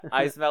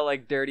I smell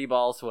like dirty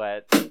ball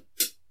sweat.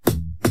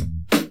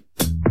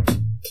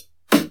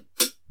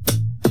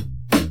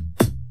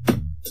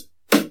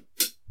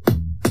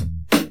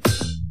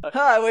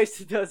 I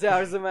wasted those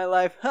hours of my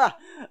life. Ha!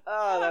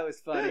 Oh, that was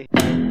funny.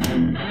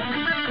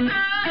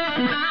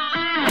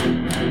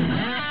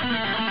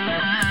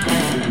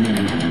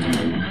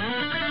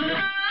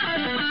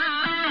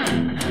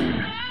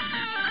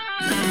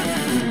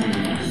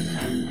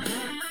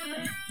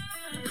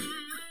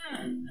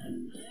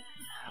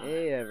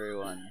 Hey,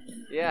 everyone.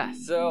 Yeah,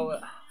 so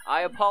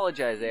I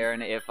apologize,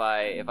 Aaron, if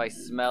I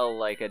smell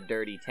like a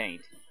dirty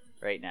taint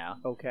right now.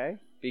 Okay.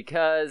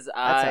 Because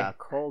That's a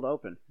cold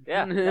open.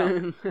 Yeah,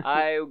 no.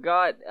 I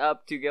got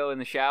up to go in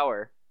the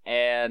shower,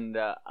 and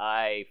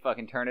I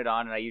fucking turn it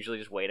on, and I usually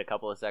just wait a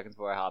couple of seconds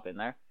before I hop in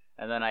there.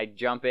 And then I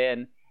jump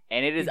in,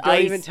 and it is You don't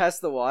ice. even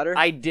test the water?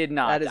 I did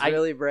not. That is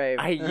really brave.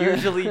 I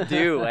usually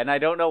do, and I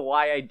don't know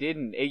why I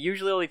didn't. It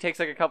usually only takes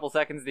like a couple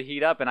seconds to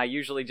heat up, and I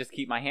usually just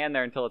keep my hand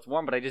there until it's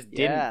warm, but I just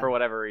didn't for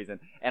whatever reason.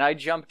 And I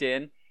jumped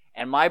in,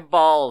 and my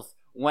balls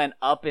went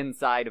up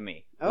inside of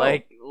me. Oh.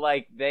 I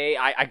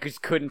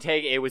just couldn't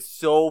take it. It was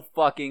so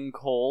fucking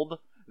cold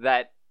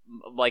that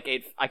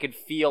I could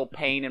feel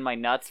pain in my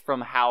nuts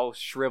from how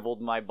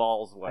shriveled my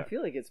balls were. I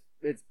feel like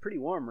it's pretty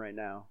warm right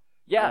now.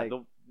 Yeah,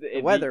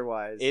 like,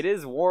 weather-wise. It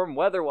is warm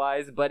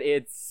weather-wise, but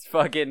it's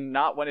fucking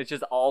not when it's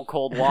just all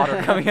cold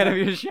water coming out of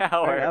your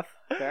shower.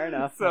 Fair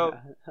enough. So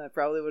I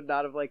probably would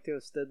not have liked to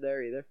have stood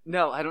there either.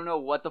 No, I don't know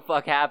what the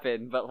fuck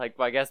happened, but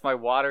I guess my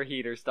water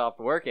heater stopped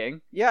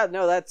working. Yeah,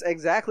 no, that's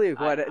exactly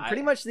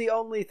pretty much the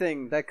only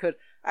thing that could...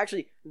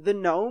 Actually, the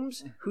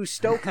gnomes who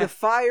stoke the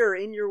fire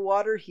in your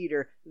water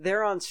heater,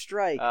 they're on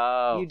strike.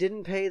 Oh. You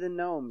didn't pay the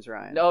gnomes,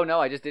 Ryan. No,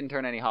 I just didn't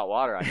turn any hot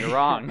water on. You're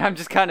wrong. I'm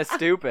just kind of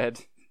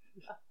stupid.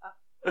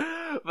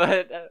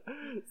 But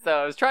so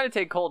I was trying to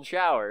take cold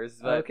showers.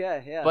 But,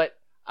 okay, yeah. But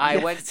I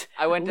went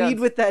down. Lead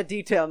with that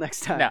detail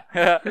next time.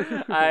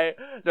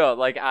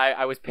 No,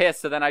 I was pissed.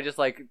 So then I just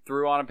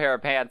threw on a pair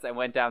of pants and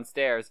went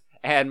downstairs.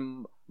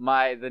 And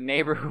the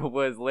neighbor who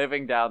was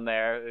living down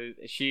there,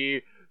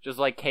 she just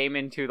came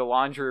into the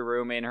laundry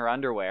room in her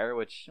underwear,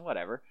 which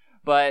whatever.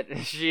 But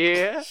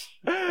she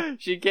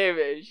came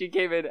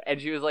in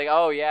and she was like,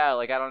 "Oh yeah,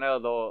 I don't know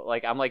though."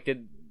 I'm like,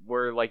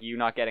 were you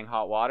not getting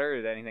hot water?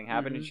 Did anything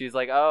happen? Mm-hmm. And she's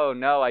like, "Oh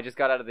no, I just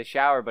got out of the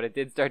shower, but it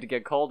did start to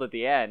get cold at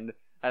the end."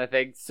 And I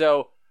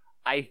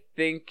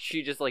think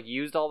she just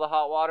used all the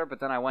hot water, but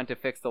then I went to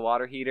fix the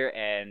water heater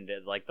and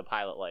the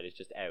pilot light is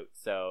just out,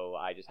 so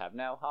I just have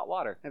no hot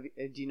water.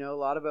 Do you know a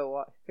lot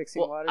about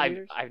fixing water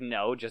heaters? I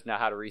know just now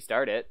how to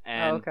restart it,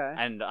 and okay.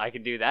 And I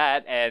can do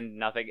that, and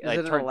nothing. Is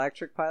it an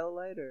electric pilot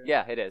light? Or?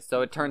 Yeah, it is.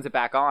 So it turns it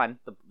back on.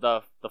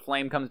 The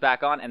flame comes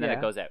back on, and then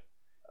it goes out.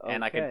 Okay.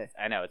 And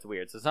I know it's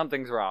weird. So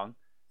something's wrong.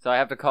 So I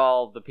have to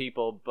call the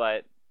people,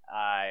 but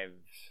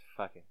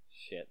fucking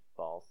shit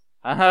balls.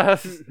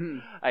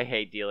 I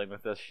hate dealing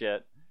with this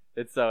shit.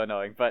 It's so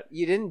annoying. But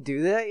you didn't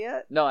do that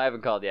yet? No, I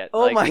haven't called yet.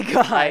 Oh my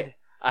god!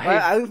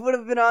 I would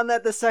have been on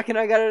that the second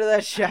I got out of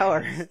that shower.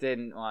 I just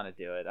didn't want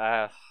to do it.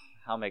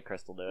 I'll make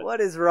Crystal do it. What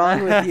is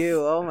wrong with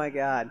you? Oh my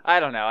god! I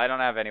don't know. I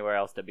don't have anywhere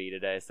else to be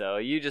today, so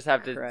you just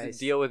have to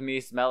deal with me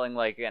smelling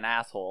like an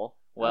asshole.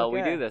 Well,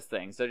 we do this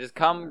thing, so just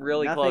come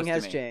really close to me.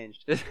 Nothing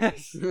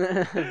has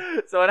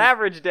changed. So an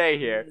average day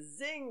here.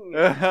 Zing!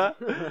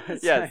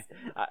 Yes,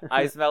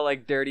 I smell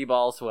like dirty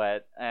ball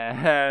sweat,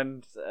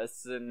 and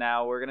so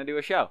now we're going to do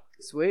a show.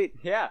 Sweet.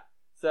 Yeah,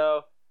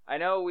 so I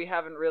know we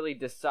haven't really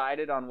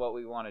decided on what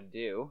we want to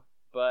do,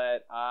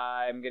 but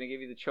I'm going to give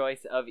you the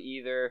choice of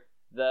either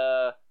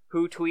the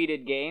Who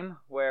Tweeted game,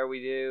 where we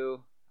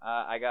do,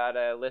 I got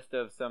a list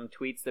of some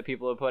tweets that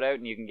people have put out,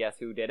 and you can guess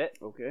who did it.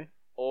 Okay.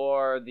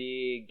 Or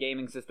the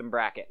gaming system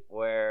bracket,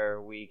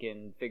 where we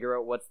can figure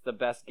out what's the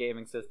best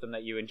gaming system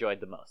that you enjoyed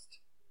the most.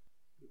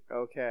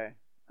 Okay.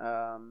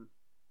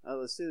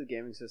 Let's do the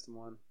gaming system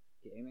one.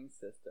 Gaming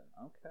system,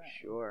 okay.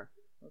 Sure.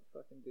 Let's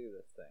fucking do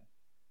this thing.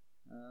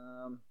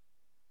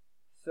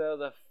 So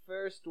the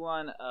first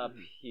one up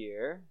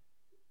here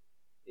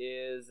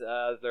is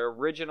the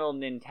original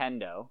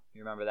Nintendo. You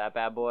remember that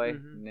bad boy?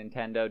 Mm-hmm.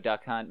 Nintendo,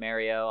 Duck Hunt,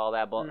 Mario, all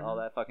that all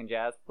that fucking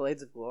jazz.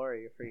 Blades of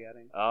Glory, you're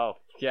forgetting. Oh,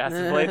 yes,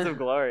 Blades of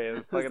Glory. It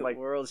was fucking the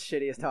world's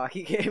shittiest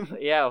hockey game.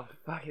 Yeah,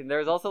 fucking. There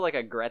was also a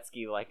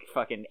Gretzky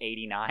fucking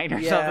 89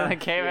 or something that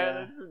came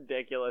out. It's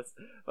ridiculous.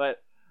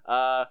 But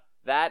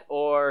that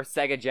or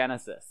Sega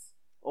Genesis.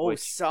 Oh,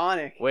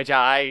 Sonic. Which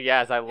I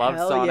love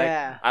Sonic.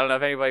 Yeah. I don't know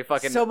if anybody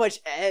fucking... So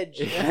much edge.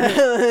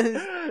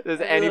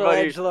 Does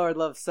anybody... edgelord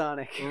love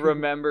Sonic.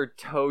 Remember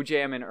Toe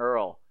Jam and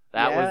Earl?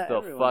 That was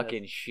the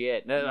fucking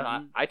shit. No,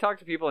 Mm-hmm. I talk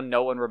to people and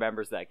no one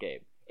remembers that game.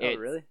 Oh,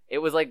 really? It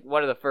was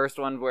one of the first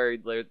ones where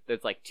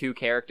there's two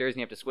characters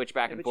and you have to switch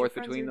back and forth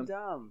between them.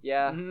 Dumb.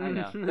 Yeah, I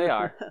know. They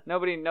are.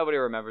 Nobody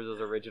remembers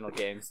those original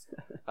games.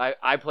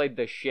 I played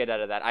the shit out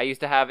of that. I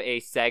used to have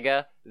a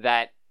Sega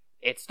that...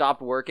 It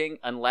stopped working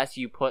unless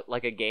you put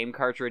a game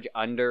cartridge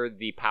under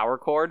the power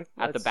cord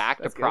at the back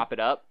to prop it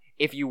up.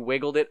 if you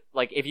wiggled it,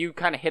 like if you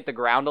kind of hit the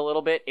ground a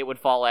little bit, it would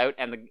fall out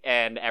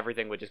and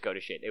everything would just go to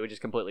shit. It would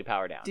just completely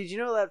power down. Did you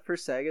know that for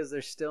Segas,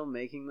 they're still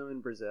making them in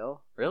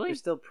Brazil? Really? They're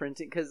still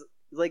printing, because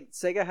like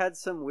Sega had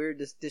some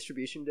weird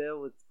distribution deal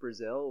with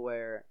Brazil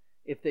where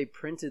if they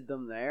printed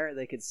them there,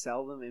 they could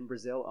sell them in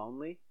Brazil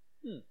only.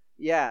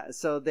 Yeah,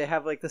 so they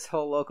have like this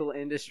whole local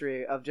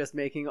industry of just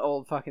making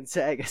old fucking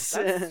Segas.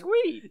 That's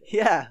sweet.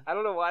 Yeah. I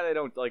don't know why they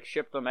don't like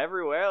ship them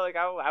everywhere. Like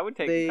I would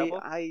take a couple.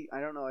 I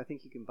don't know. I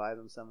think you can buy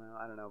them somehow.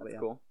 I don't know. That's but yeah.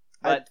 cool.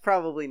 But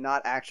probably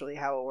not actually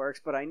how it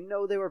works, but I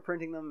know they were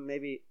printing them.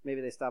 Maybe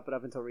they stopped it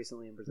up until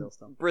recently in Brazil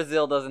still.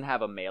 Brazil doesn't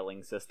have a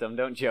mailing system.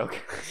 Don't joke.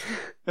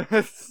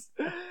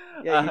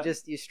 Yeah,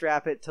 you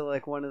strap it to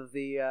like one of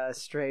the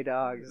stray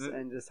dogs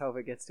and just hope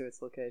it gets to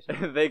its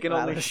location. They can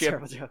only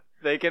ship.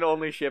 They can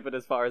only ship it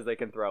as far as they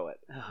can throw it.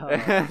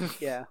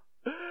 Yeah.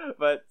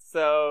 But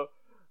so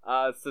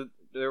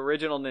the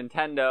original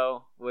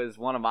Nintendo was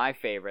one of my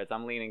favorites.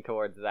 I'm leaning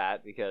towards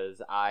that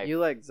because You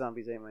like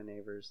Zombies Ate My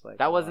Neighbors, like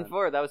that wasn't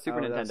for it. That was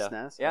Super Nintendo. That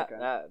was SNES? Yeah,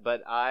 okay.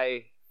 But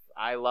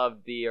I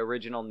loved the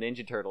original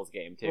Ninja Turtles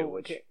game too,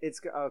 which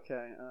it's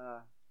okay.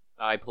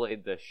 I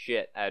played the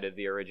shit out of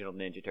the original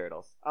Ninja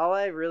Turtles. All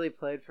I really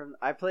played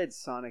I played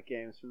Sonic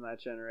games from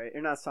that generation,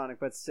 or not Sonic,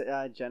 but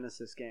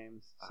Genesis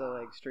games. So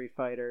like Street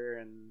Fighter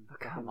and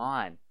come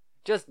on,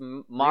 just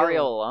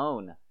Mario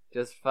alone.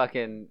 Just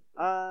fucking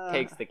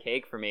takes the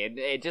cake for me.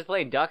 It just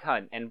playing Duck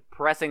Hunt and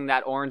pressing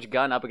that orange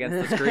gun up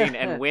against the screen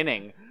and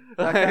winning.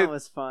 Duck Hunt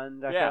was fun.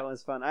 Duck Hunt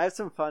was fun. I have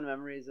some fun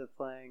memories of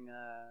playing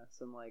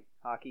some like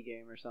hockey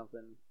game or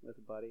something with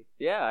a buddy.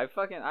 Yeah,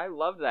 I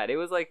loved that. It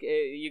was like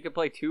you could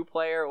play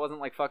 2-player. It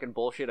wasn't like fucking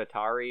bullshit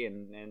Atari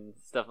and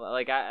stuff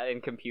like.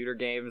 And computer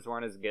games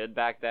weren't as good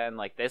back then.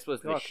 Like this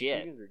was the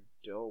shit. Games are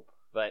dope.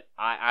 But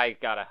I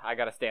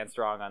gotta stand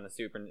strong on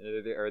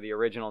the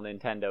original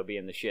Nintendo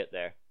being the shit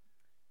there.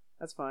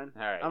 That's fine.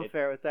 All right, I'm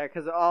fair with that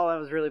because all I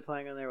was really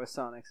playing on there was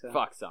Sonic. So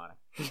fuck Sonic.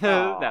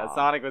 No,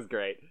 Sonic was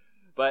great.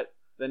 But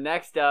the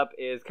next up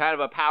is kind of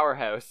a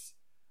powerhouse: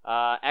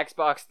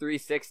 Xbox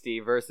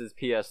 360 versus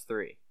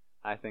PS3.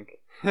 I think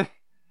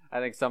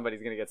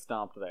somebody's gonna get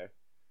stomped there.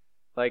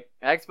 Like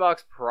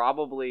Xbox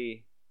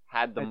probably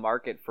had the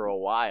market for a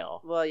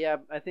while. Well, yeah,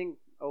 I think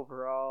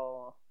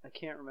overall I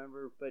can't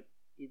remember, but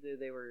either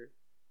they were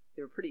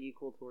pretty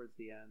equal towards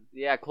the end.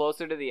 Yeah,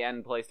 closer to the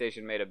end,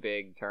 PlayStation made a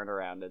big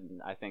turnaround,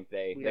 and I think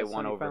they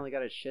won over. Finally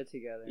got his shit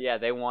together. Yeah,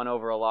 they won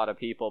over a lot of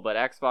people, but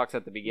Xbox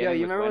at the beginning. Yeah,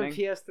 you was remember winning.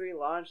 when PS3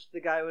 launched?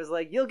 The guy was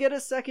like, "You'll get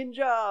a second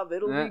job.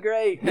 It'll be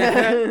great."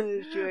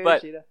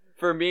 But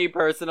for me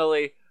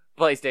personally,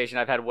 PlayStation,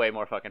 I've had way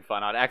more fucking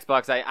fun on.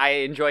 Xbox, I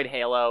enjoyed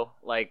Halo,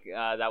 like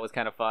that was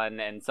kind of fun,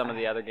 and some of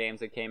the other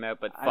games that came out.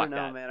 But fuck I don't know,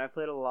 that. man. I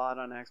played a lot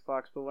on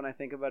Xbox, but when I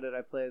think about it,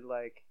 I played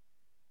like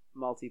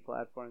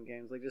multi-platform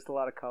games, like just a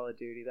lot of Call of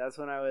Duty. That's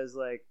when I was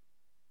like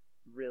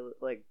really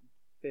like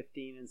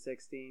 15 and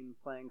 16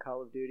 playing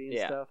Call of Duty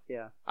and stuff.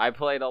 Yeah, I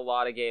played a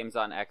lot of games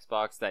on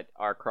Xbox that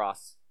are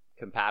cross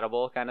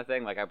compatible kind of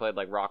thing. Like I played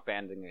like Rock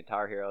Band and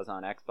Guitar Heroes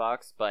on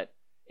Xbox, but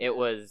it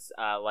was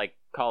like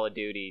Call of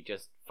Duty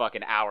just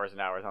fucking hours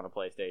and hours on a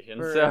PlayStation.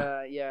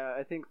 Yeah,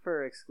 I think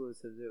for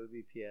exclusives it would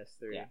be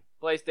PS3. Yeah.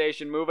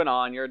 PlayStation, moving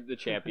on, you're the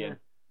champion.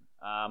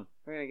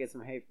 We're gonna get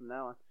some hate from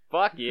that one.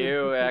 Fuck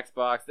you,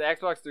 Xbox. The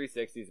Xbox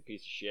 360 is a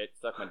piece of shit.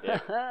 Suck my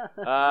dick.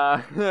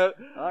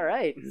 All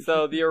right.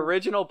 So the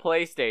original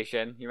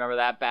PlayStation, you remember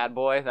that bad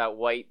boy? That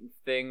white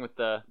thing with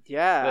the...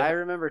 Yeah, I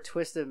remember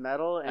Twisted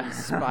Metal and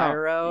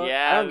Spyro.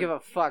 Yeah. I don't give a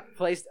fuck.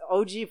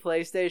 OG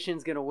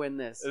PlayStation's gonna win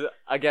this.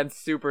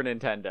 Against Super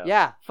Nintendo.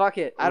 Yeah, fuck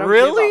it. I don't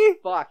really? give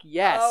a fuck.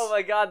 Yes. Oh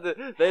my god.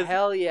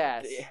 Hell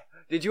yes.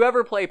 Did you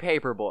ever play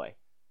Paperboy?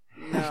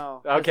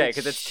 No. Okay,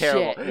 because it's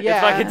terrible. Yeah.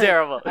 It's fucking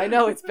terrible. I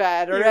know it's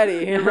bad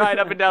already. You're riding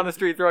up and down the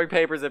street throwing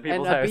papers at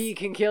people's and a houses. bee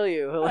can kill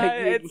you. Like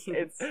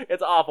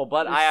it's awful,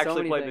 but I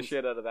actually played the things.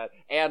 shit out of that.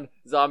 And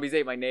Zombies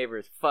Ate My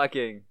Neighbors,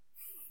 fucking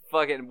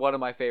one of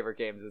my favorite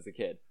games as a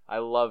kid. I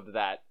loved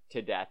that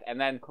to death. And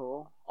then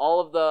all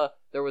of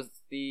there was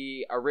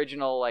the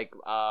original like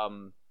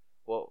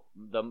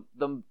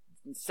the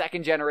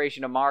second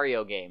generation of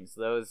Mario games.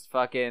 Those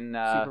fucking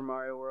Super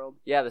Mario World.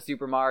 Yeah, the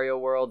Super Mario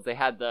Worlds. They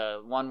had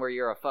the one where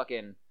you're a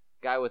fucking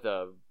guy with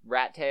a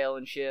rat tail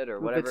and shit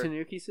or whatever. With the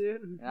Tanuki suit?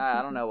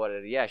 I don't know what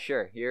it is. Yeah,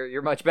 sure.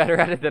 You're much better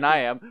at it than I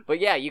am. But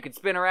yeah, you could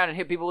spin around and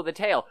hit people with a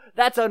tail.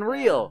 That's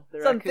unreal. The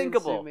it's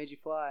unthinkable. Suit made you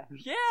fly.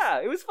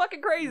 Yeah, it was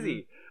fucking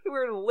crazy. We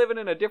were living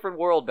in a different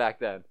world back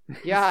then.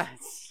 Yeah.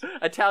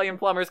 Italian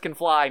plumbers can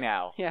fly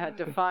now. Yeah,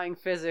 defying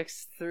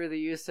physics through the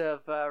use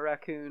of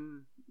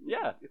raccoon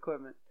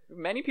equipment.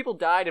 Many people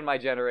died in my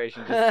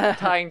generation just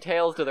tying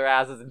tails to their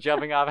asses and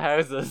jumping off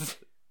houses.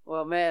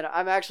 Well, man,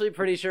 I'm actually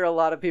pretty sure a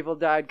lot of people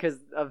died because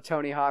of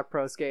Tony Hawk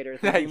Pro Skater.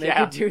 They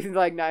could do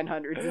like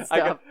 900s and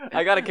stuff.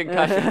 I got a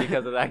concussion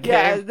because of that game.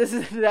 Yeah,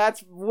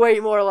 that's way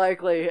more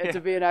likely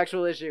to be an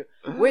actual issue.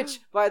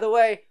 Which, by the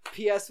way,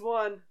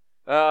 PS1,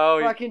 Oh,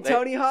 Fucking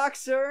Tony Hawk,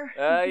 sir.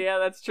 Yeah,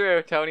 that's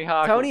true. Tony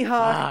Hawk. Tony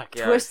Hawk, Fuck,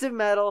 yeah. Twisted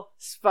Metal,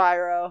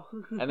 Spyro.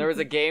 And there was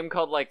a game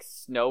called like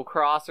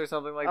Snowcross or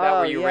something like that,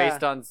 where you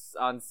raced on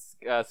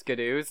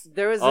skidoos.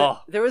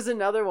 There was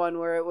another one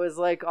where it was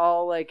like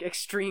all like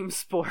extreme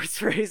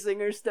sports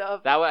racing or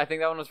stuff. I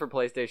think that one was for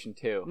PlayStation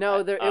 2. No,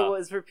 it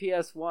was for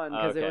PS1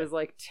 because it was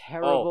like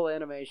terrible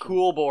animation.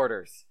 Cool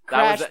Borders.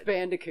 Crash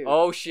Bandicoot.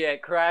 Oh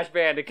shit, Crash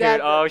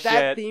Bandicoot.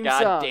 That theme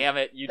God song. damn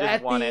it, you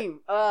just won it.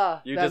 You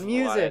that just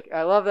music. won it.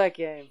 I love that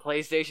game.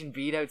 PlayStation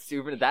beat out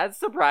Super. That's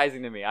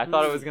surprising to me. I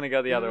thought it was gonna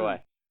go the other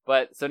way.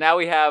 But so now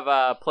we have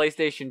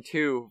PlayStation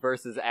 2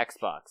 versus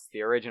Xbox,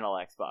 the original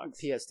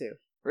Xbox. PS2.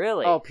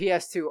 Really? Oh,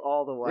 PS2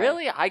 all the way.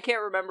 Really? I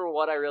can't remember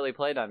what I really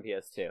played on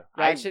PS2.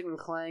 Ratchet and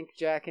Clank,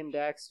 Jack and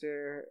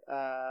Daxter.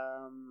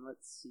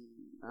 Let's see.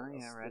 Oh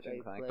yeah, Ratchet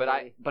and Clank.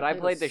 Play? But I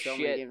played the so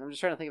shit. I'm just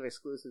trying to think of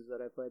exclusives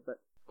that I played. But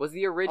was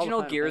the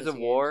original Final Gears of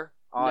Fantasy War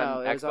on no,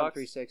 it Xbox? was on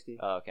 360.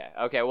 Oh, okay.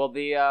 Okay. Well,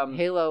 the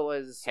Halo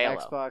was Halo.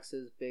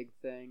 Xbox's big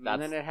thing,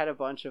 and then it had a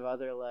bunch of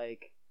other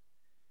like.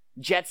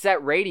 Jet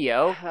Set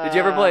Radio. Did you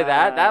ever play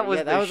that? That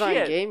was that was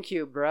shit. on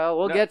GameCube, bro.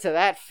 We'll get to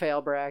that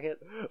fail bracket.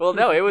 Well,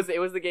 no, it was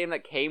the game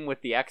that came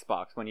with the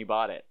Xbox when you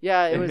bought it.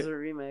 Yeah, it was a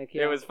remake.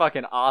 Yeah. It was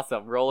fucking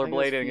awesome.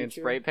 Rollerblading and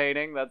spray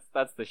painting.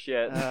 That's the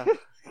shit. The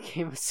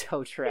game was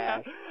so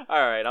trash. Yeah.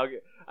 All right,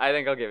 I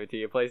think I'll give it to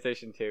you.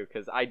 PlayStation 2,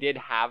 because I did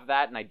have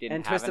that and I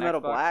didn't have Twisted an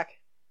Metal Xbox. Black.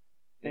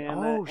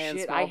 And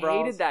shit! I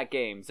Brawls. hated that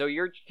game. So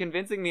you're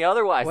convincing me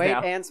otherwise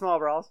now. And Small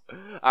Brawls.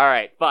 All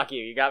right, fuck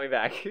you. You got me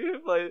back.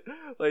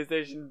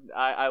 PlayStation.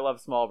 I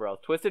love Small Brawls.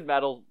 Twisted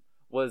Metal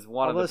was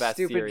one of the best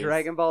stupid series.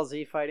 Dragon Ball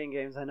Z fighting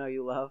games I know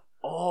you love.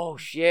 Oh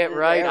shit!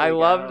 Right, I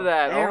loved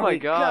that. There oh my we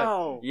god.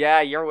 Go. Yeah,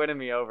 you're winning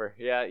me over.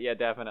 Yeah,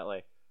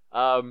 definitely.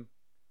 So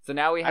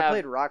now we have. I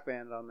played Rock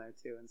Band on there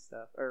too and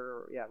stuff.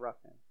 Rock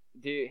Band.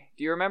 Do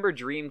you remember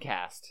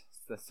Dreamcast?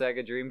 The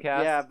Sega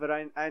Dreamcast. Yeah, but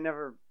I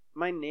never.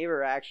 My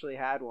neighbor actually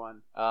had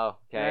one. Oh,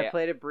 okay. And I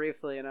played it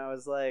briefly, and I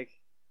was like,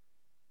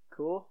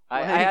 "Cool."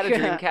 I had a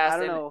Dreamcast. I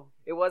don't know.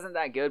 It wasn't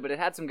that good, but it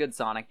had some good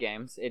Sonic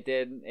games. It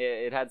did.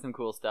 It had some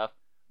cool stuff.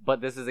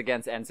 But this is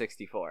against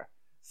N64.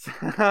 So,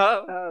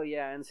 oh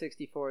yeah,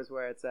 N64 is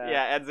where it's at.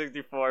 Yeah,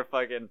 N64,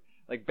 fucking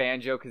like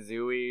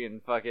Banjo-Kazooie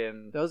and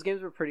fucking. Those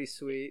games were pretty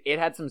sweet. It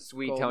had some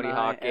sweet Tony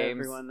Hawk games.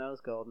 Everyone knows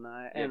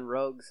GoldenEye and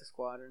Rogue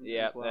Squadron.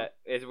 Yeah, as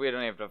well. we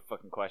don't have to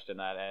fucking question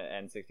that.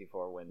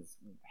 N64 wins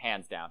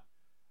hands down.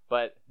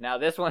 But now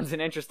this one's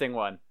an interesting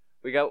one.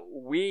 We got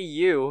Wii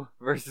U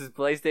versus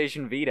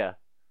PlayStation Vita.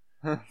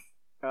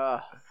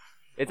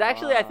 It's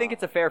actually, I think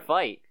it's a fair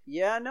fight.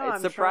 Yeah, no, it's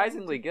I'm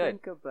surprisingly trying to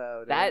good. Think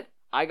about that it.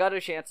 I got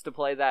a chance to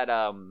play that.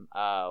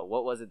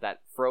 What was it?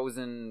 That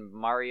Frozen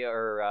Mario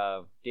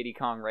or Diddy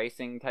Kong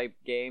Racing type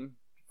game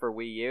for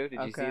Wii U.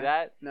 Did you see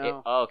that?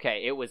 No.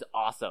 It was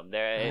awesome.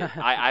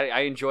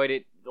 I enjoyed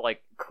it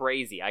like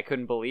crazy. I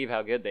couldn't believe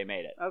how good they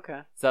made it.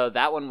 Okay. So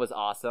that one was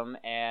awesome,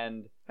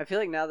 and I feel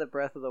like now that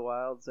Breath of the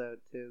Wild's out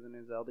too, the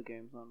new Zelda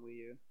game's on Wii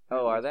U.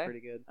 Oh, are they? Pretty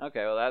good.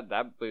 Okay, well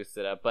that boosts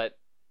it up, but.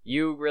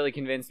 You really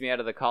convinced me out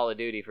of the Call of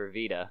Duty for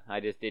Vita.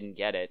 I just didn't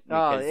get it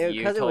because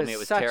you told me it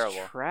was such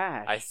terrible.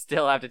 Trash. I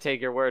still have to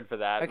take your word for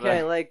that.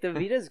 Okay, like the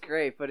Vita's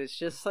great, but it's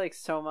just like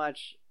so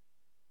much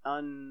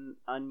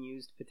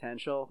unused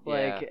potential.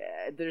 Like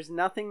there's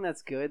nothing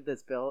that's good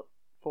that's built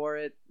for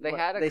it.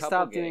 They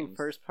stopped doing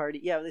first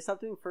party. Yeah, they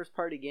stopped doing first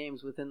party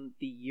games within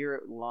the year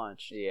it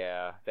launched.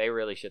 Yeah, they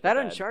really shit. That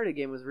Uncharted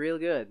game was real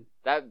good.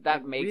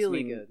 That makes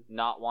really me good.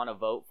 Not want to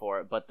vote for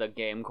it, but the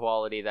game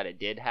quality that it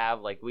did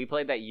have, like we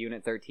played that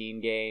Unit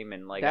 13 game,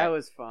 and like that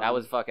was fun. That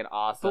was fucking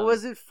awesome. But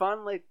was it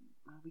fun? Like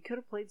we could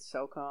have played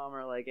SOCOM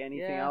or like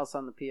anything else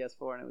on the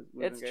PS4, and it was.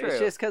 It's great. true. It's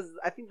just because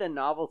I think the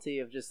novelty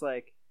of just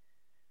like.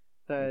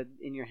 The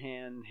in your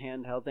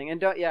handheld thing,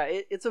 and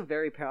it's a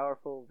very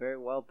powerful, very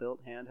well built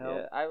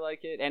handheld. Yeah, I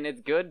like it, and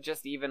it's good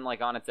just even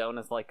like on its own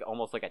as like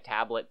almost like a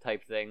tablet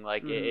type thing.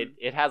 Like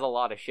it has a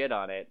lot of shit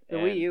on it. The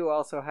Wii U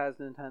also has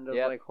Nintendo's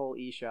like whole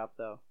eShop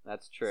though.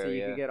 That's true. So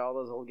you can get all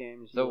those old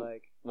games. So you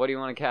like. What do you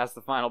want to cast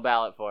the final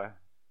ballot for?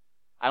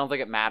 I don't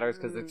think it matters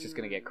because it's just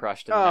gonna get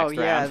crushed in the next round.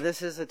 Oh yeah,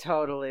 this is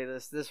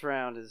this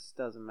round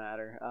doesn't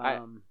matter.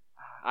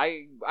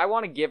 I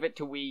want to give it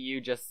to Wii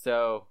U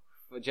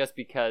just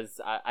because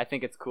I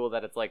think it's cool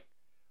that it's like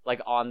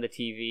on the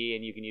TV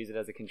and you can use it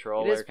as a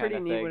controller. It is pretty kind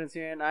of neat thing. when it's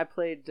here. And I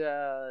played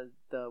the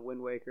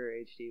Wind Waker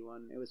HD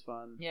one. It was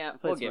fun. Yeah,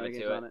 we'll give it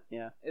to it.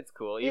 Yeah, it's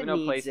cool. Even though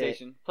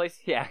PlayStation,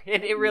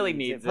 it really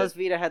needs it. Plus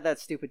Vita had that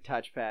stupid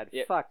touchpad.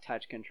 Yeah. Fuck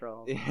touch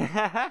controls.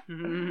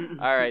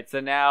 All right, so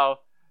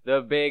now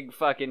the big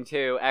fucking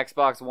two: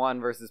 Xbox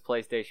One versus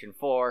PlayStation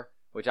 4,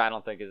 which I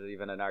don't think is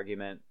even an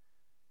argument.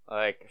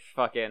 Like,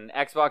 fucking,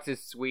 Xbox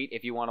is sweet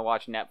if you want to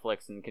watch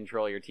Netflix and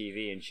control your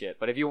TV and shit.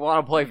 But if you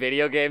want to play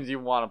video games, you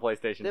want a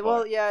PlayStation 4.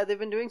 Well, yeah, they've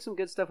been doing some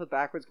good stuff with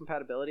backwards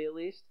compatibility, at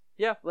least.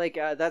 Yeah. Like,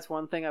 that's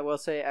one thing I will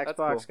say.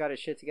 Xbox got its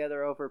shit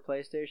together over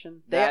PlayStation.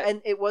 That...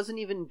 And it wasn't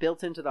even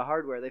built into the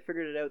hardware. They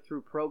figured it out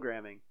through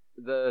programming.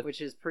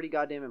 which is pretty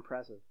goddamn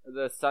impressive.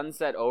 The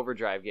Sunset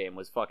Overdrive game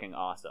was fucking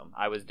awesome.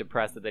 I was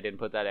depressed that they didn't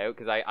put that out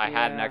because I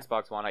had an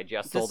Xbox One. I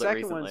just sold it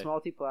recently. The second one's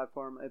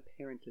multi-platform,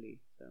 apparently.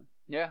 So.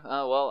 Yeah,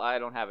 well, I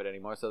don't have it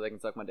anymore, so they can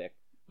suck my dick.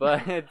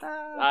 But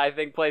I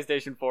think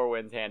PlayStation 4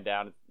 wins hand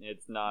down.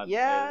 It's not.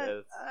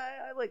 Yeah,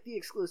 I like the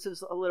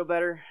exclusives a little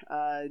better.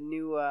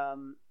 New,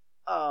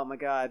 oh my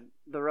god,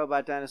 the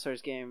Robot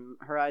Dinosaurs game,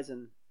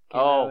 Horizon.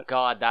 Oh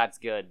god, that's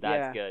good.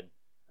 That's good.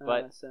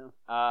 But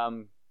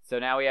so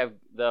now we have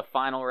the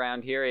final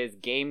round here is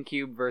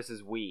GameCube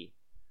versus Wii.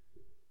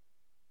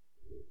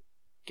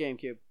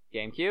 GameCube.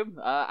 GameCube?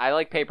 I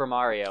like Paper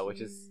Mario, which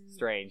is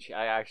strange.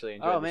 I actually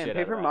enjoy the shit out of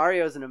that. Paper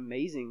Mario is an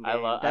amazing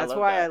game. That's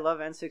why I love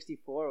N64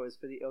 was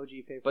for the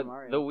OG Paper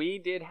Mario. But the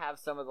Wii did have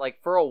some of,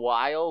 like, for a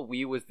while,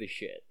 Wii was the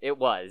shit. It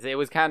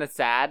was kind of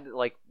sad.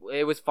 Like,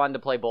 it was fun to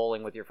play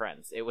bowling with your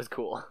friends. It was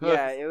cool.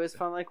 Yeah, it was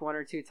fun like one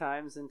or two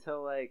times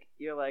until, like,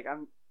 you're like,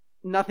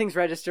 nothing's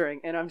registering,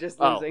 and I'm just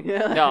losing.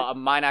 No,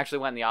 mine actually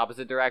went in the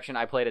opposite direction.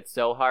 I played it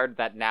so hard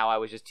that now I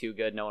was just too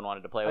good. No one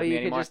wanted to play with me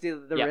anymore. You could just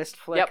do the wrist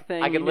flick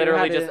thing. I could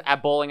literally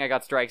at bowling, I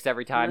got strikes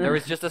every time. There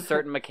was just a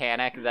certain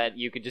mechanic that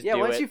you could just do it. Yeah,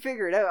 once you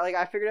figure it out. Like,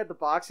 I figured out the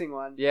boxing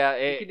one. Yeah.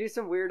 You could do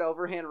some weird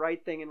overhand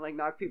right thing and, like,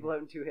 knock people out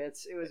in 2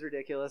 hits. It was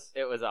ridiculous.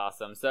 It was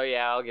awesome. So,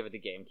 yeah, I'll give it to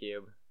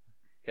GameCube.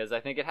 Because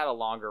I think it had a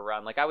longer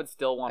run. Like, I would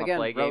still want to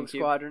play GameCube. Rogue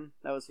Squadron,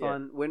 that was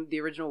fun. When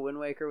the original Wind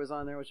Waker was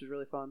on there, which was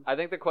really fun. I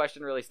think the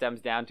question really stems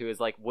down to is,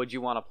 like, would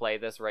you want to play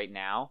this right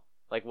now?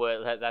 Like,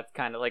 that's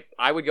kind of, like,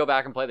 I would go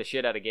back and play the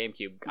shit out of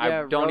GameCube.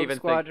 Yeah, Rogue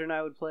Squadron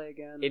I would play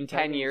again. In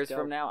 10 years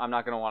from now, I'm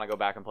not going to want to go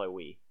back and play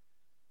Wii.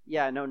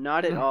 Yeah, no,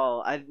 not at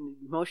all.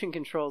 Motion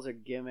controls are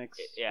gimmicks,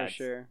 for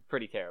sure.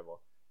 Pretty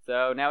terrible.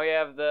 So, now we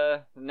have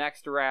the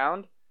next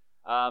round.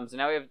 So,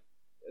 now we have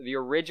the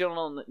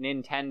original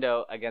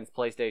Nintendo against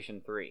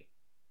PlayStation 3,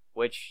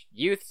 which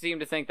youth seem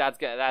to think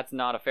that's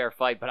not a fair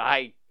fight, but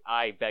I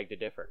beg to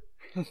differ.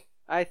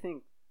 I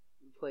think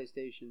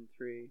PlayStation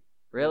 3.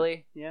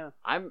 Really? Yeah.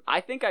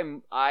 I think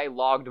I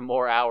logged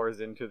more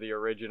hours into the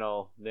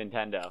original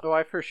Nintendo. Oh,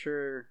 I for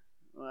sure.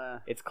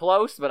 It's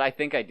close, but I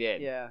think I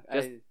did. Yeah,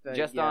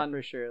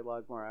 for sure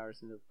logged more hours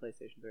into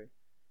PlayStation 3.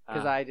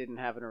 Because I didn't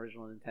have an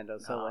original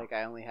Nintendo, so like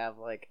I only have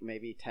like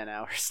maybe 10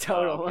 hours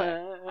total.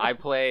 Okay. I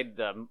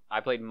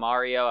played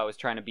Mario. I was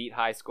trying to beat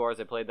high scores.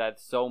 I played that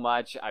so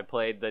much. I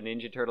played the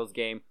Ninja Turtles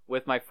game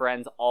with my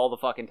friends all the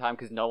fucking time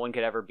because no one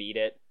could ever beat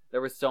it. There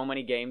were so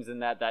many games in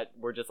that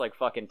were just like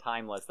fucking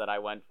timeless that I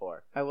went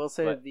for. I will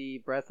say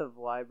the breadth of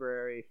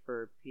library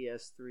for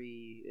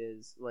PS3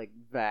 is like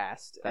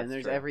vast, and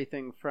there's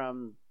everything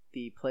from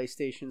the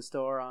PlayStation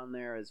Store on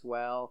there as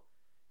well.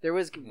 There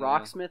was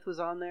Rocksmith was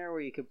on there where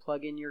you could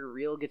plug in your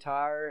real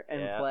guitar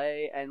and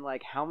play, and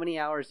like how many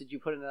hours did you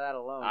put into that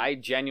alone? I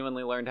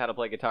genuinely learned how to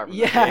play guitar from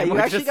that game, you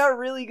actually got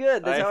really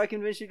good. That's how I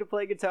convinced you to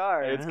play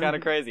guitar. It's kind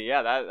of crazy.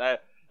 Yeah,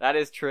 that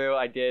is true.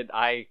 I did.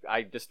 I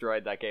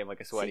destroyed that game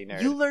like a sweaty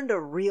nerd. You learned a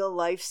real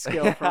life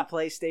skill from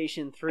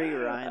PlayStation 3,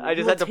 Ryan. I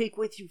just had to take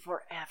with you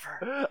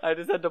forever. I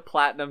just had to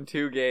platinum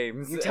 2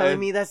 games. You're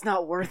telling me that's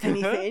not worth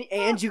anything,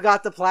 and you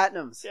got the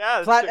platinums.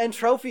 Yeah, and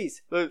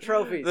trophies. The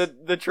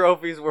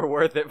trophies were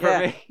worth it for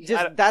me.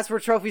 That's where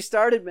trophies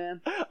started,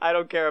 man. I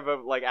don't care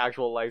about like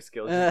actual life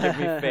skills. Just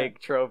give me fake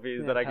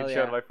trophies that I can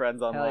show to my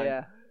friends online. Hell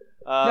yeah.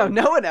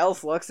 No one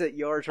else looks at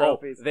your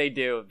trophies. Oh, they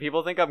do.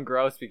 People think I'm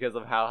gross because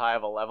of how high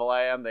of a level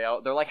I am.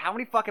 They're like, how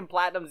many fucking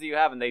platinums do you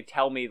have? And they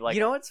tell me, like...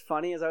 You know what's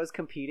funny is I was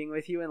competing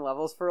with you in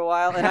levels for a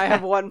while, and I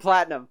have 1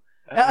 platinum.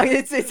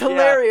 It's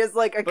hilarious,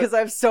 like, because I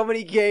have so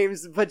many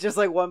games, but just,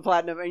 like, 1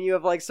 platinum, and you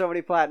have, like, so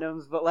many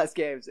platinums, but less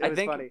games. It was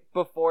funny. I think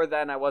before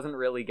then, I wasn't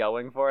really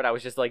going for it. I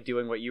was just, like,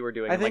 doing what you were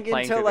doing, I think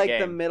playing until, through the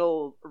game.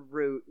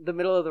 The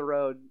middle of the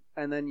road,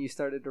 and then you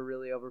started to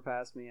really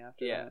overpass me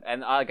after that. Yeah,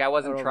 and I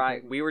wasn't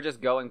trying. We were just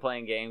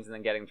playing games and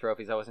then getting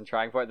trophies. I wasn't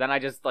trying for it. Then I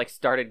just like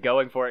started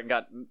going for it and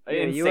got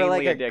insanely you were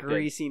like addicted. A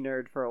greasy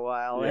nerd for a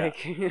while. Yeah.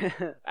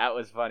 Like that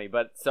was funny.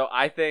 But so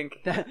I think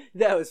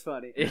that was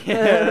funny.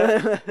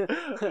 Yeah.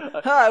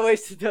 I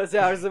wasted those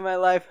hours of my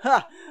life.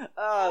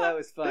 Oh, that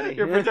was funny.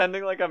 You're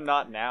pretending like I'm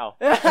not now.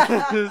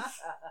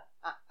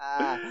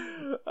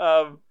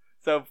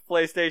 So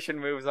PlayStation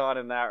moves on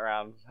in that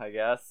round, I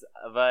guess.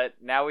 But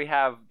now we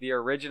have the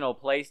original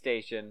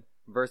PlayStation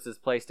versus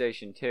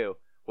PlayStation 2,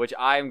 which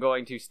I'm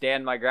going to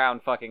stand my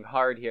ground fucking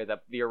hard here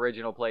that the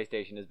original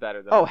PlayStation is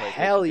better than the PlayStation 2.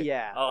 Hell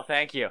yeah. Oh,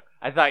 thank you.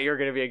 I thought you were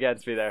going to be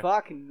against me there.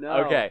 Fuck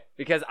no. Okay,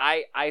 because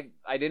I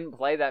didn't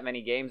play that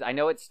many games. I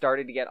know it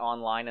started to get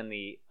online on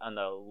the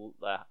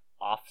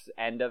off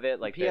end of it,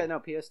 like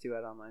PS2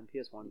 had online,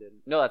 PS1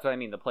 didn't. No, that's what I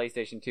mean. The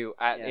PlayStation 2,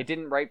 it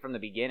didn't right from the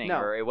beginning,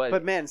 or it was.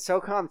 But man,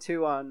 SOCOM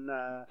 2 on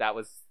that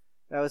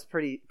was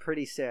pretty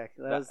sick.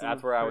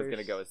 That's where I was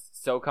gonna go.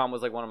 SOCOM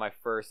was like one of my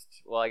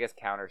first. Well, I guess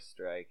Counter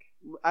Strike.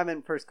 I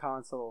meant first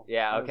console.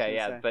 Yeah. Okay.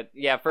 Yeah. But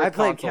yeah, first. I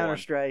played Counter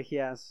Strike.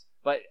 Yes.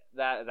 But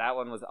that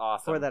one was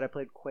awesome. Before that, I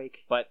played Quake.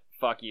 But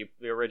fuck you,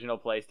 the original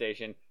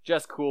PlayStation.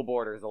 Just Cool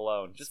Borders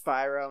alone. Just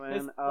Spyro,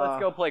 man. let's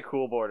go play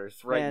Cool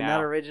Borders right man, now.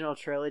 that original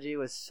trilogy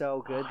was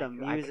so good. Oh, The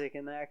music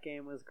in that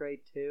game was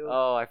great too.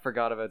 Oh, I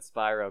forgot about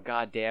Spyro.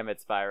 God damn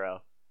it, Spyro.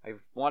 I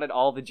wanted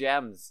all the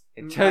gems.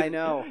 I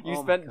know. You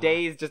Oh spent my God.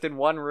 days just in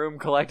one room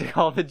collecting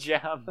all the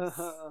gems.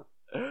 All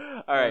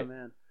right. Oh,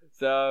 man.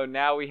 So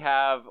now we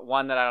have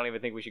one that I don't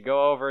even think we should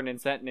go over.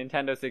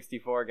 Nintendo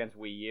 64 against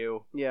Wii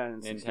U. Yeah,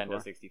 and 64.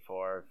 Nintendo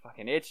 64.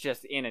 Fucking, it's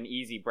just in an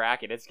easy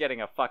bracket. It's getting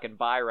a fucking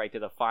bye right to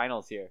the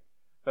finals here.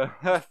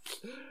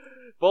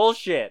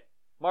 Bullshit.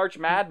 March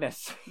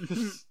Madness.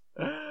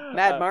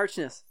 Mad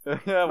Marchness.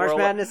 March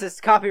Madness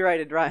is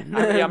copyrighted, Ryan.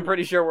 I'm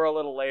pretty sure we're a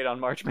little late on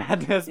March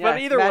Madness, yeah,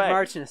 but either Mad way.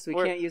 Marchness. We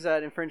can't use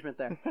that infringement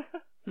there.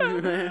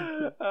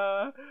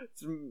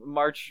 It's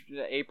March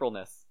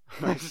Aprilness.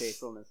 March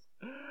Aprilness.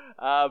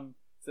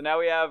 So now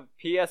we have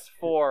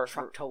PS4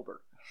 Trucktober.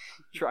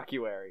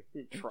 Truckuary.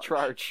 Trarch.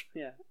 Trarch.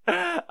 Yeah.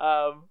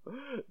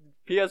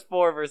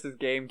 PS4 versus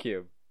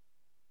GameCube.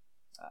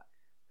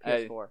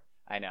 PS4.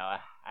 I know.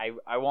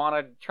 I want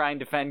to try and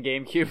defend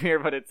GameCube here,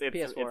 but it's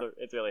PS4.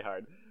 it's really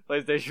hard.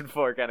 PlayStation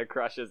 4 kind of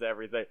crushes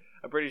everything.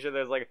 I'm pretty sure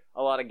there's like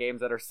a lot of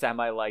games that are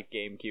semi-like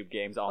GameCube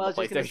games on the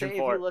PlayStation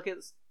 4. If you look at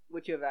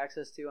what you have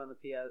access to on the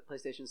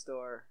PlayStation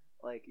Store,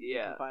 like you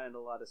can find a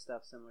lot of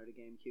stuff similar to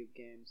GameCube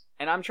games.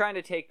 And I'm trying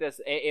to take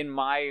this in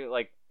my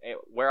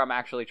where I'm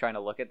actually trying to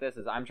look at this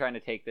is I'm trying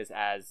to take this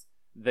as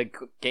the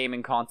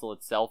gaming console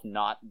itself,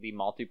 not the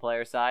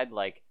multiplayer side.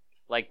 Like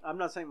I'm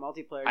not saying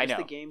multiplayer, I just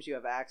know. the games you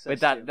have access but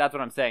to. that's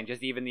what I'm saying.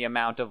 Just even the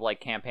amount of like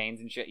campaigns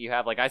and shit you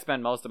have. Like I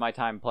spend most of my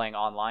time playing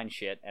online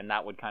shit, and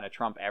that would kind of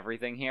trump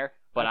everything here.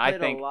 But I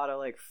think a lot of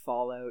like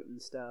Fallout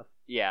and stuff.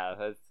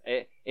 Yeah,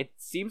 it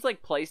seems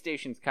like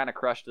PlayStation's kind of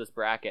crushed this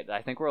bracket.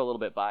 I think we're a little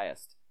bit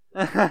biased.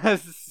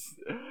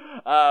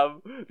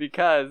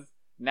 Because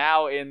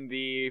now in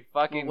the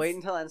fucking Wait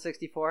until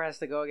N64 has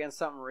to go against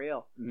something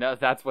real. No,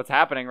 that's what's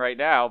happening right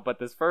now. But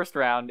this first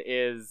round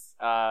is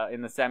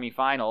in the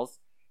semifinals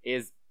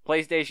is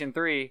PlayStation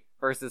 3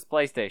 versus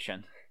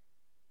PlayStation.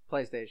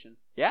 PlayStation.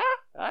 Yeah,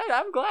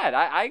 I'm glad.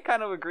 I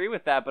kind of agree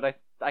with that, but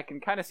I can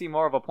kind of see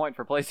more of a point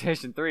for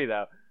PlayStation 3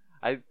 though.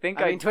 I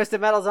mean, Twisted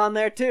Metal's on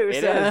there too.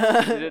 It so.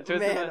 is.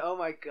 Man, oh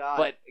my god.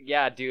 But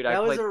yeah, dude,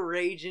 that was a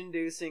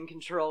rage-inducing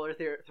controller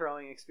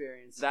throwing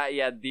experience.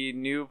 The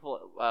new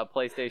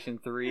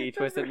PlayStation 3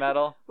 Twisted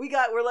Metal.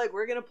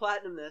 We're gonna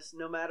platinum this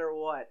no matter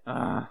what.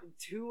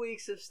 2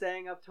 weeks of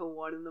staying up till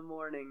 1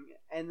 a.m,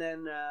 and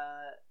then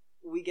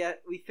we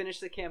finish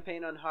the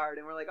campaign on hard,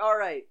 and we're like, all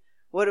right.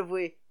 What have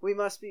we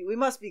must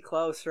be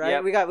close, right?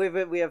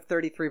 Yep. We have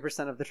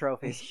 33% of the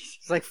trophies.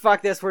 It's like,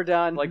 fuck this, we're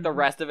done. Like the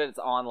rest of it's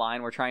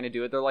online. We're trying to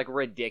do it. They're like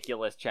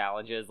ridiculous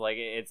challenges. Like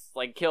it's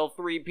like kill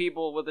 3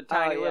 people with a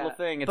tiny little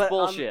thing. It's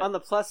bullshit. On the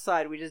plus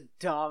side, we just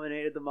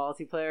dominated the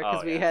multiplayer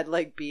because we had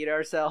like beat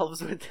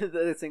ourselves with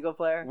the single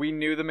player. We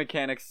knew the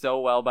mechanics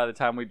so well by the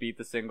time we beat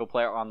the single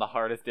player on the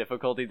hardest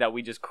difficulty that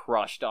we just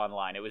crushed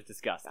online. It was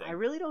disgusting. I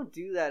really don't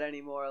do that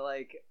anymore.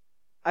 Like,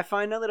 I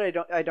find now that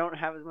I don't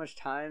have as much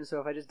time,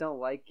 so if I just don't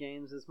like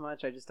games as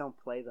much, I just don't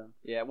play them.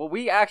 Yeah, well,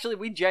 we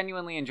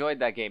genuinely enjoyed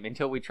that game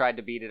until we tried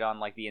to beat it on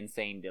like the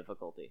insane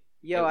difficulty.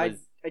 I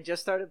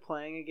just started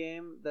playing a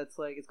game that's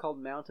like, it's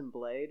called Mountain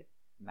Blade.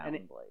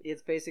 Mountain Blade.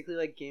 It's basically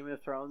like Game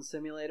of Thrones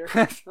simulator.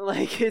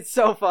 Like, it's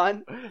so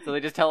fun. So they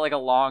just tell like a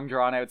long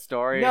drawn out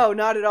story? No,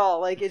 not at all.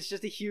 Like, it's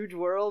just a huge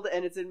world,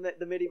 and it's in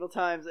the medieval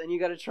times, and you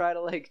gotta try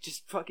to like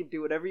just fucking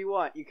do whatever you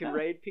want. You can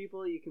raid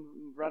people, you can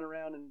run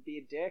around and be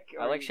a dick.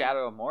 I like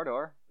Shadow of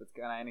Mordor. It's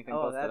kind of anything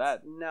close to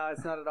that. No,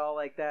 it's not at all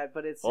like that,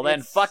 but it's... Well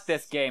then, fuck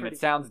this game. It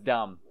sounds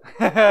dumb.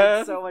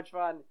 It's so much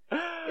fun.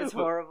 It's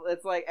horrible.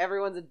 It's like,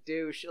 everyone's a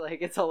douche.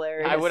 Like, it's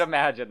hilarious. I would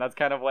imagine. That's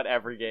kind of what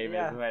every game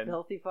is. Man.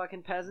 Filthy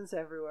fucking peasants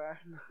everywhere.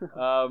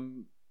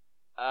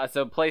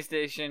 So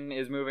PlayStation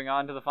is moving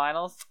on to the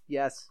finals?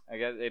 Yes. I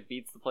guess it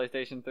beats the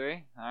PlayStation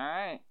 3?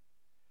 Alright.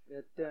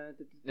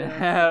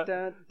 Now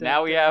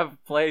Now we have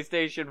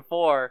PlayStation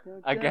 4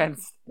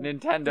 against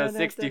Nintendo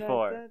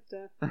 64.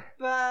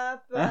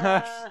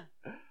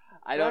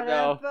 I don't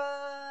know.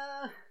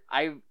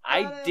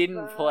 I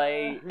didn't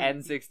play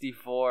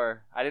N64.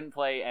 I didn't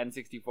play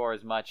N64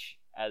 as much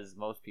as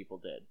most people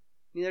did.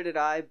 Neither did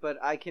I, but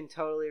I can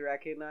totally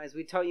recognize.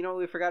 We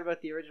forgot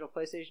about the original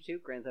PlayStation 2,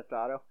 Grand Theft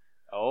Auto.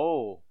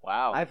 Oh,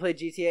 wow. I played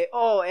GTA.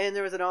 Oh, and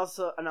there was an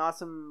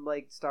awesome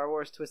like Star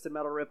Wars Twisted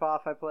Metal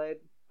ripoff I played.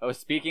 Oh,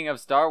 speaking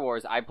of Star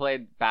Wars, I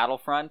played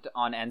Battlefront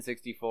on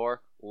N64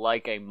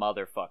 like a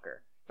motherfucker.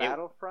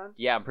 Battlefront?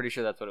 Yeah, I'm pretty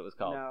sure that's what it was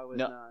called. No, it was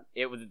not.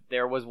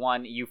 There was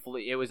one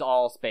it was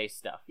all space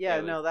stuff.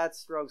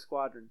 That's Rogue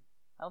Squadron.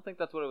 I don't think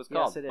that's what it was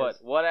called. Yes, it but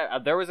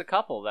is. there was a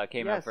couple that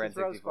came out for it's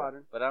Rogue N64,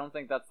 Squadron. but I don't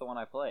think that's the one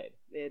I played.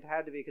 It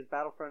had to be because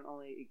Battlefront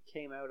only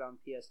came out on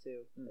PS2.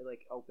 It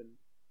like opened.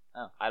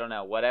 Oh, I don't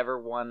know.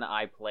 Whatever one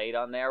I played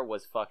on there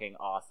was fucking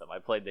awesome. I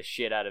played the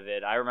shit out of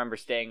it. I remember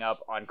staying up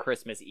on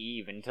Christmas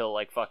Eve until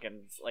like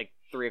fucking like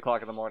 3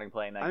 o'clock in the morning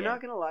playing that game. I'm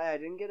not gonna lie, I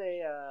didn't get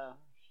a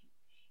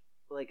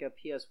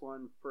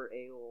PS1 for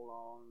a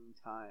long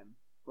time.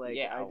 Like,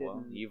 yeah, I didn't.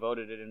 well, you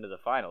voted it into the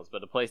finals,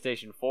 but the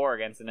PlayStation 4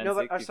 against an N64.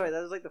 No, but sorry,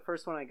 that was like the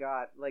first one I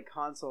got, like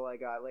console I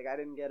got. Like I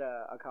didn't get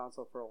a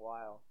console for a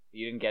while.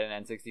 You didn't get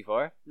an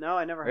N64? No,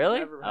 I never. Really?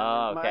 Never had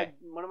Oh, one. okay.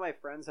 One of my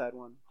friends had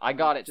one. I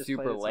got it Just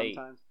super played it late.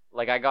 sometimes.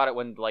 Like, I got it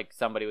when, like,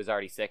 somebody was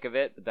already sick of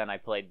it, but then I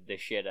played the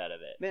shit out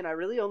of it. Man, I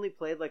really only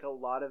played like a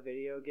lot of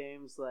video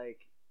games,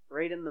 like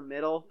right in the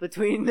middle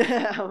between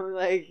them.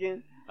 Like,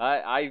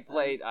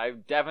 I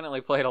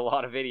definitely played a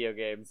lot of video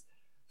games.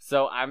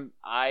 So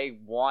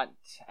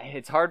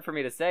it's hard for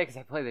me to say because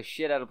I play the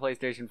shit out of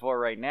PlayStation 4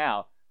 right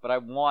now, but I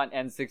want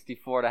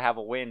N64 to have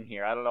a win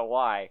here. I don't know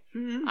why.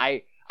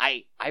 I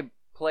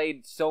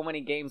played so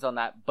many games on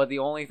that, but the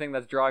only thing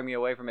that's drawing me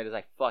away from it is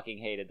I fucking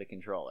hated the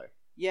controller.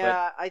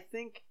 yeah, I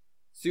think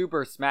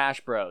Super Smash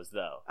Bros.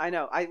 Though. I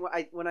know.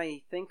 When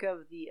I think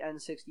of the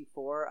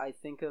N64, I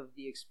think of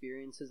the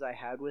experiences I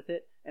had with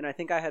it, and I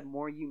think I had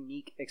more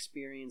unique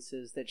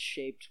experiences that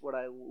shaped what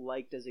I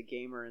liked as a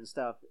gamer and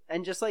stuff,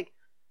 and just like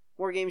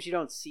more games you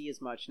don't see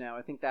as much now.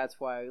 I think that's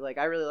why. Like,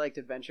 I really liked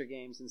adventure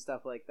games and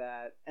stuff like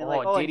that, and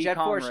and Diddy Jet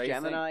Kong Force Racing.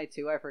 Gemini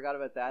too. I forgot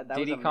about that. That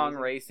Diddy was Kong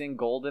amazing. Racing,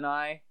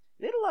 GoldenEye.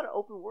 They had a lot of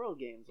open world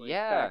games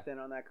back then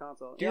on that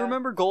console. Do you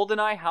remember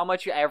GoldenEye? How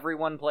much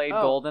everyone played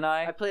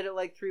GoldenEye? I played it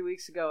like 3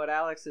 weeks ago at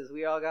Alex's.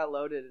 We all got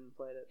loaded and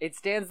played it. It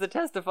stands the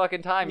test of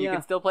fucking time. You Yeah.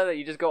 can still play that.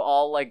 You just go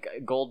all like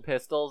gold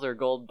pistols or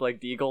gold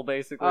like Deagle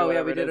basically. Oh yeah,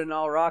 whatever we it did is. an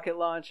all rocket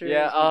launcher.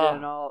 Yeah, we did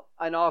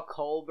an all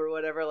Kolb or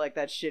whatever, like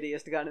that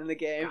shittiest gun in the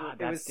game.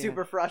 God, it was that's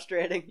super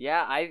frustrating.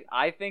 Yeah,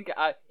 I think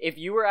if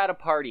you were at a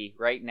party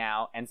right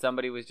now and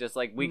somebody was just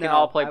like, we can No,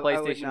 all play I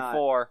would PlayStation not.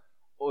 4,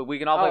 or we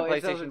can all play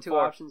if those are PlayStation two 4.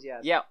 options,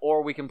 yes. Yeah,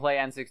 or we can play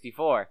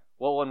N64.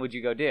 What one would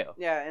you go do?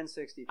 Yeah,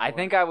 N64. I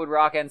think I would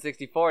rock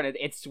N64, and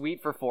it's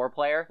sweet for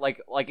 4-player.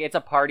 Like it's a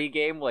party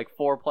game, like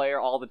 4-player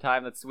all the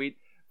time. That's sweet.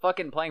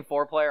 Fucking playing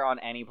 4-player on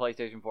any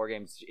PlayStation 4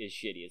 game is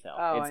shitty as hell.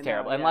 Oh, It's I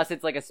terrible, know, yeah. unless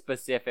it's like a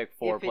specific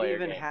 4-player if it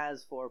even game.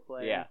 has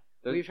 4-player. Yeah.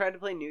 We tried to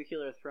play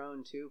Nuclear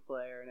Throne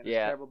 2-player, and it was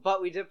Yeah. terrible.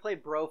 But we did play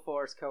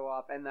Broforce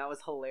co-op, and that was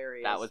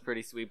hilarious. That was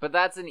pretty sweet, but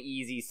that's an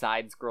easy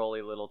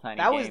side-scrolly little tiny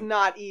That game. was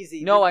not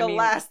easy. No,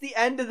 The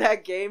end of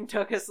that game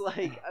took us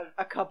like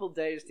a couple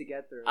days to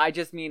get through. I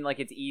just mean like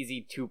it's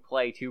easy to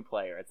play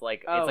 2-player. It's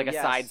like Oh, a yes.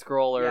 side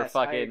scroller, Yes,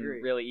 I fucking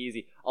agree. really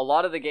easy. A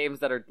lot of the games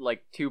that are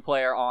like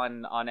 2-player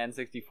on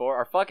N64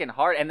 are fucking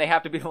hard, and they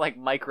have to be like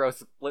micro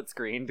split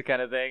screened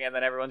kind of thing, and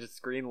then everyone's just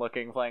screen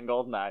looking playing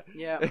GoldenEye.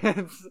 Yeah.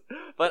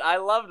 But I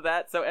loved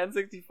that. So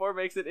N64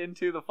 makes it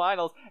into the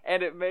finals,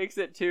 and it makes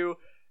it to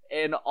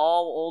an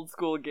all old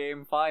school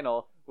game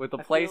final with the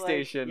I feel like-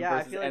 PlayStation I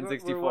versus feel like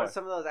N64. we're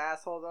some of those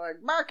assholes are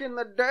like, back in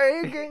the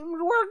day, games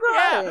were great.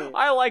 Yeah,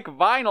 I like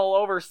vinyl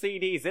over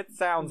CDs. It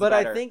sounds But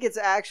better. I think it's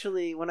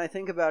actually, when I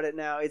think about it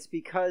now, it's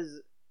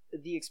because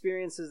the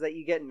experiences that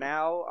you get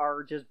now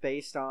are just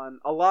based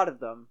on, a lot of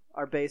them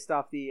are based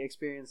off the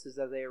experiences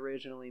that they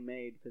originally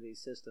made for these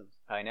systems.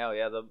 I know,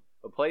 yeah. The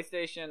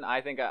PlayStation,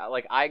 I think,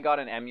 I got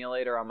an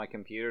emulator on my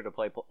computer to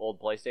play old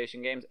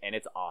PlayStation games, and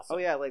it's awesome. Oh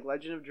yeah, like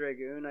Legend of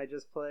Dragoon I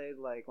just played,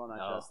 like, well not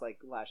Oh. just, like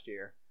last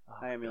year. Oh,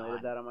 I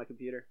emulated God. that on my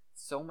computer.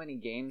 So many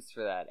games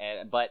for that,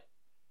 but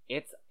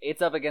it's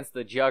up against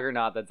the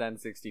juggernaut that's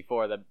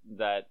N64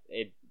 that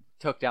it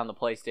took down the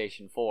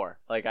PlayStation 4.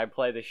 Like, I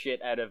play the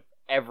shit out of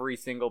every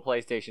single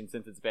PlayStation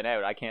since it's been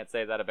out. I can't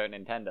say that about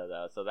Nintendo,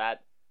 though, so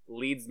that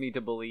leads me to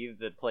believe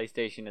that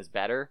PlayStation is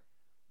better.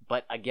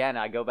 But again,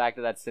 I go back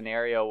to that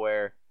scenario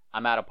where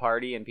I'm at a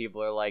party and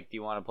people are like, do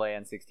you want to play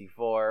N64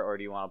 or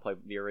do you want to play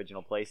the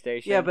original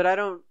PlayStation? Yeah, but I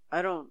don't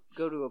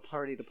go to a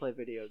party to play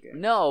video games.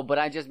 No, but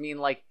I just mean,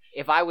 like,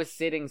 if I was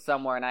sitting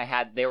somewhere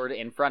and they were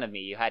in front of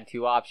me, you had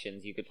two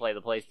options. You could play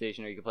the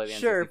PlayStation or you could play the N64.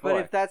 Sure, but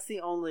if that's the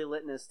only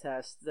litmus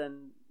test,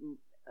 then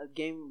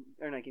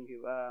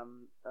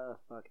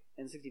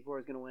N64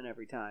 is going to win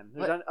every time.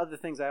 There's other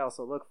things I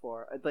also look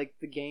for. Like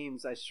the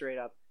games, I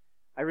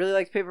really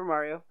liked Paper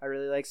Mario. I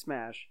really like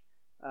Smash.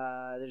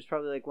 There's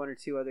probably like one or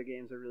two other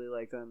games I really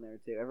liked on there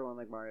too. Everyone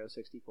liked Mario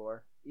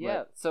 64. Yeah,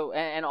 But so,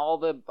 and all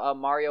the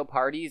Mario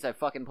parties, I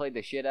fucking played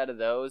the shit out of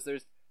those.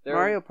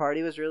 Mario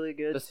Party was really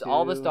good too.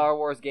 All the Star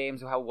Wars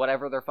games,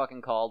 whatever they're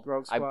fucking called.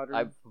 Rogue Squadron.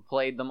 I've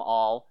played them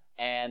all,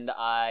 and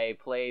I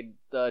played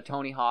the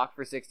Tony Hawk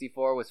for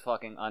 64 was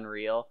fucking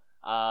unreal.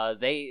 I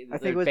think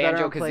it was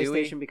better on Banjo-Kazooie,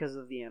 PlayStation because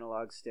of the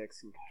analog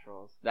sticks and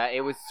controls. that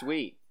it was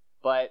sweet,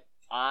 but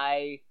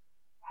I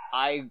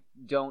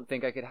don't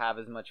think I could have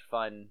as much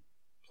fun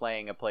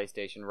playing a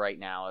PlayStation right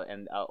now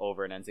and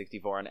over an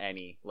N64 on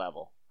any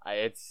level.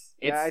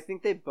 Yeah, I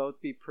think they'd both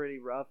be pretty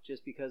rough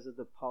just because of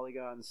the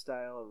polygon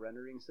style of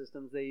rendering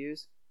systems they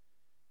use.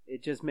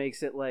 It just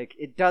makes it like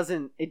it does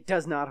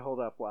not hold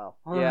up well.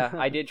 Yeah,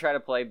 I did try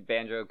to play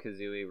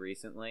Banjo-Kazooie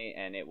recently,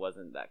 and it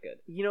wasn't that good.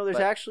 You know, there's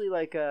But- actually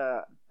like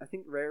I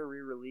think Rare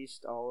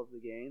re-released all of the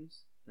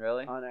games.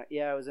 Really?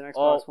 Yeah, it was an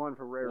Xbox One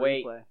for Rare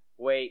wait. Replay.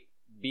 Wait,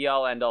 be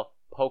all end all.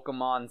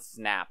 Pokemon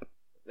Snap.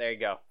 There you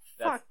go.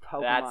 Fuck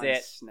Pokemon That's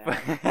it.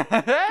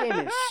 Snap.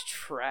 Game is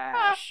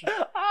trash.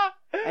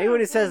 Anyone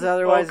who says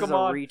otherwise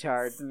Pokemon is a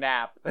retard.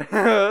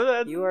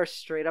 Snap. You are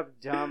straight up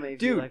dumb if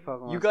Dude, you like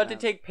Pokemon you got Snap.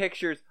 to take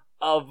pictures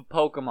of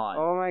Pokemon.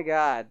 Oh my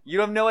god. You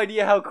have no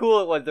idea how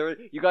cool it was.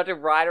 You got to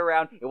ride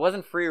around. It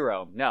wasn't free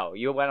roam. No,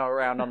 you went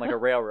around on like a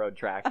railroad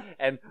track,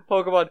 and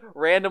Pokemon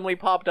randomly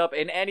popped up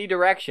in any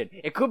direction.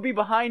 It could be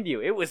behind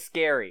you. It was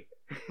scary.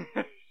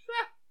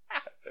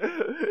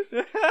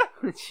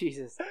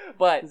 Jesus.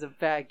 But it's a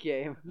bad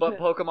game. But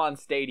Pokemon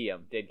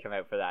Stadium did come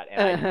out for that,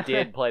 and I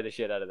did play the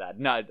shit out of that.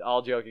 Not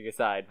all joking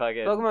aside,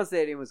 Pokemon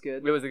Stadium was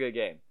good. It was a good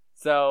game.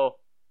 So,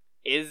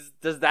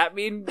 does that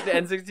mean the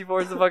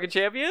N64 is the fucking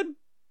champion?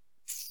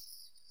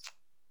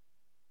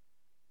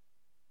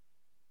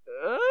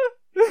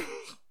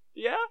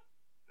 Yeah?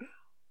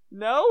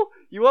 No?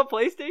 You want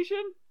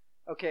PlayStation?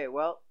 Okay,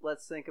 well,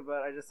 let's think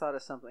about. I just thought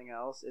of something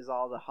else. Is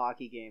all the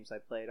hockey games I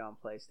played on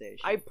PlayStation?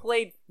 I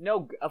played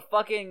a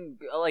fucking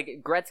like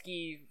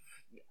Gretzky.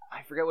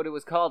 I forget what it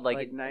was called,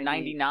 like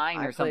 99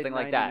 or something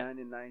like that.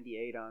 99 and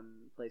 98 on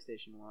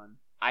PlayStation 1.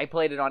 I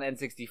played it on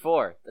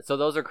N64, so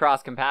those are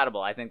cross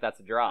compatible. I think that's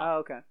a draw. Oh,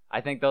 okay.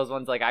 I think those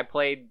ones, like I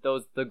played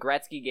those. The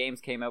Gretzky games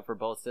came out for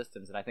both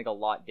systems, and I think a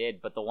lot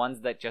did. But the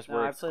ones that just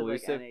were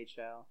exclusive. I played like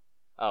NHL.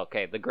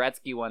 Okay, the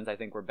Gretzky ones I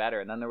think were better,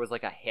 and then there was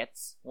like a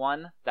Hits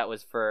one that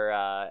was for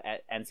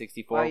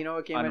N64. Oh, you know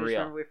what game Unreal. I just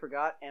remember we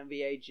forgot?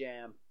 NBA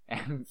Jam.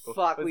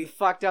 Fuck, we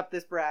fucked up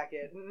this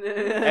bracket.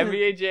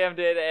 NBA Jam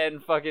did,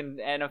 and fucking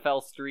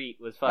NFL Street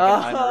was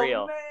fucking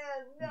unreal.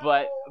 Man,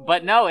 no.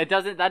 But no, it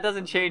doesn't. That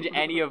doesn't change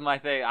any of my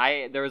thing.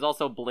 There was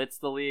also Blitz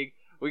the League.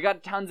 We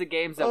got tons of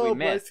games that we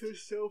missed. Blitz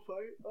was so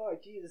funny. Oh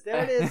Jesus,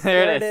 there it is.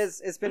 there it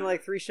is. It's been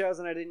like 3 shows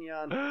and I didn't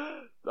yawn.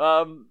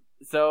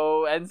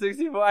 So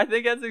N64, I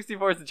think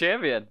N64 is the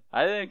champion.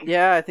 I think.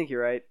 Yeah, I think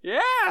you're right. Yeah,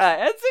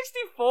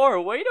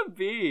 N64, way to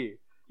be.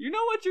 You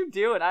know what you're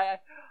doing.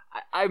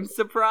 I'm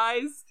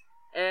surprised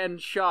and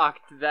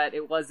shocked that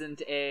it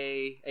wasn't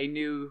a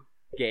new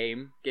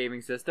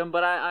gaming system,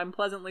 but I'm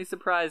pleasantly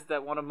surprised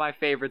that one of my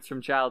favorites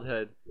from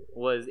childhood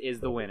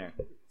is the winner.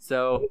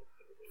 So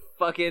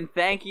fucking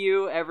thank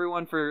you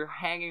everyone for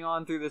hanging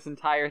on through this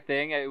entire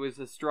thing. It was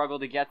a struggle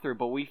to get through,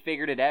 but we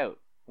figured it out.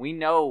 We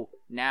know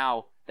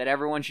now that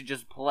everyone should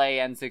just play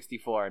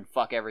N64 and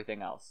fuck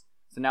everything else.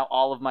 So now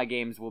all of my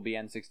games will be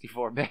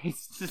N64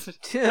 based.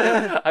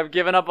 I've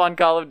given up on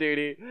Call of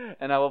Duty,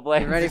 and I will play.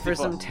 Get ready N64. for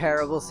some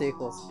terrible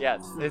sequels.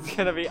 Yes, it's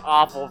gonna be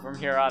awful from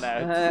here on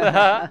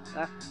out.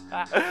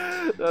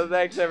 So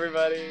thanks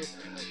everybody.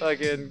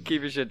 Fucking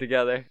keep your shit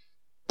together.